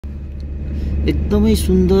एकदमै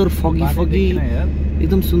सुन्दर फगी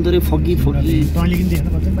एकदम सुन्दर फगी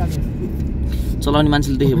चलाउने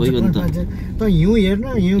मान्छेले देखे भयो नि त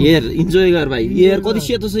हेर इन्जोय गर भाइ हेर कति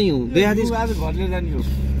सेतो छ हिउँ देखादिस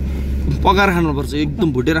पकाएर खानुपर्छ एकदम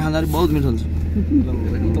भुटेर खाँदा बहुत मिठो हुन्छ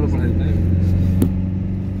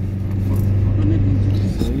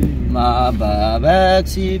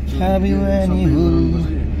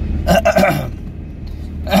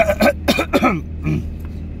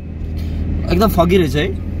एकदम फगी रहेछ है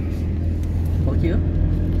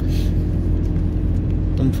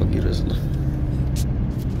एकदम फगी रहेछ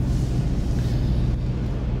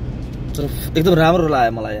एकदम राम्रो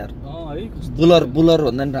लाग्यो मलाई यार बुलर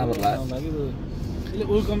भन्दा नि राम्रो लाग्यो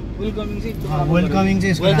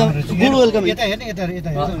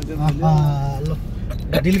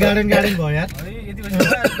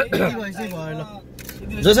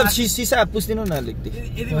जसरी सिसा पुस्दिनु न अलिकति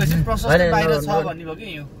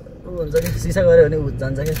सिसा गऱ्यो भने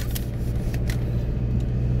जान्छ क्या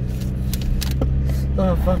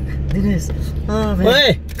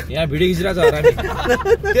यहाँ भिडियो खिचिरहेको छ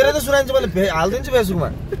तेरो त सुनाइन्छ मैले हालिदिन्छु फेसबुकमा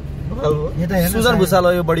सुजन भुसाल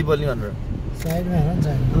यो बढी बोल्ने भनेर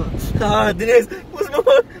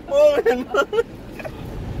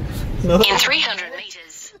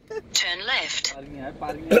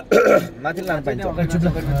माथि लानु पाइन्छ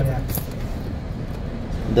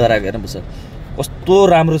डरा गएर बस कस्तो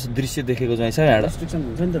राम्रो दृश्य देखेको चाहिँ छ यहाँ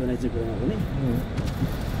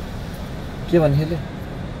के भन्ने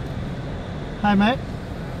Hi mate,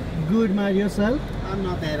 good mate yourself? I'm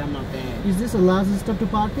not bad. Is this the last stop to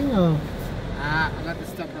parking or? I got to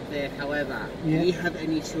stop up there, however, do you have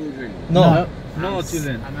any children? No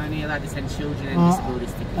children. I'm only allowed to send children and disability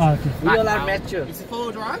stickers. Okay. We are allowed mature. Is it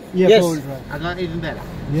four-wheel drive? Yeah, yes. four-wheel drive. I got even better.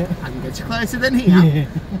 Yeah. I can get you closer than here. Yeah.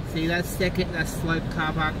 See that slope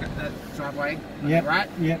car park, that driveway? Yep. Right?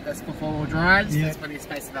 Yep. That's for four-wheel drives. Yep. There's plenty of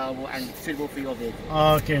space available and suitable for your vehicle.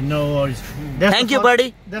 Okay, no worries. Thank you, buddy.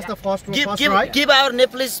 That's the first Give our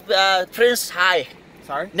Nepalese friends hi.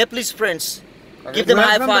 Sorry? Nepalese friends. Give them a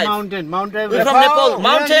high five. Mountain. We're from Nepal.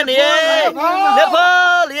 Mountain, yay!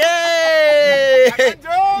 Nepal, yay!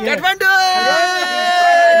 Kathmandu!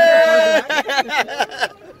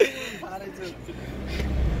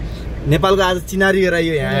 नेपालको आज चिनारी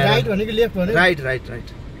गराइयो यहाँ right भनेको left भने right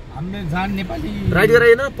हामीले जान Nepali right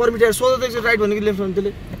गराइन permit सोध्दै देख्छ राइट भनेको लेफ्ट भने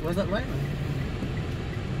त्यसले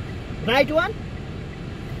राइट वान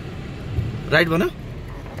राइट भन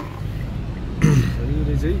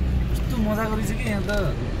कस्तो मजा गरिछ कि यहाँ त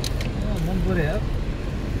मन पर्यो यार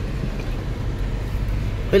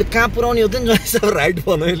अहिले कहाँ पुराउने हो त नि सब राइट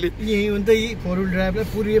भन अहिले यही हो नि त यी फोर व्हिल ड्राइभलाई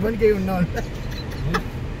पुरिए पनि केही हुन्न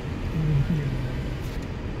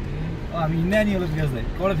हामी नानीहरु बेच्दै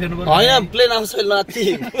कोडा फेर्नु पर्छ हैन प्लेन आउँछ माथि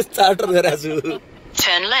चार्टर गरेको छु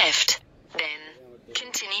Turn left, then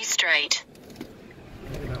continue straight.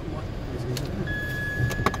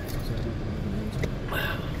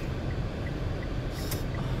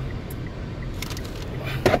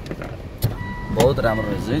 बहुत राम्रो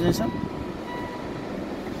रहेछ है जैसा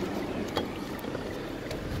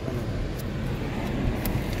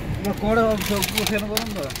म कोडा फेर्नु पर्छ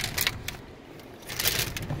नि त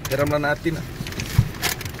फेरमला नातिन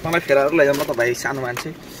मलाई फेराहरु लैजाउँ न त भाइ सानो मान्छे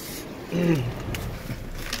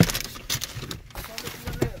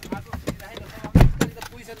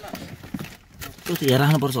त्यो त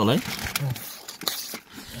हेराउनु पर्छ होला है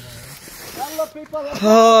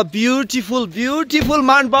beautiful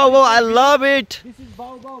Mount Baw Baw, I love it.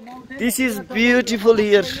 This is beautiful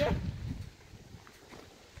here.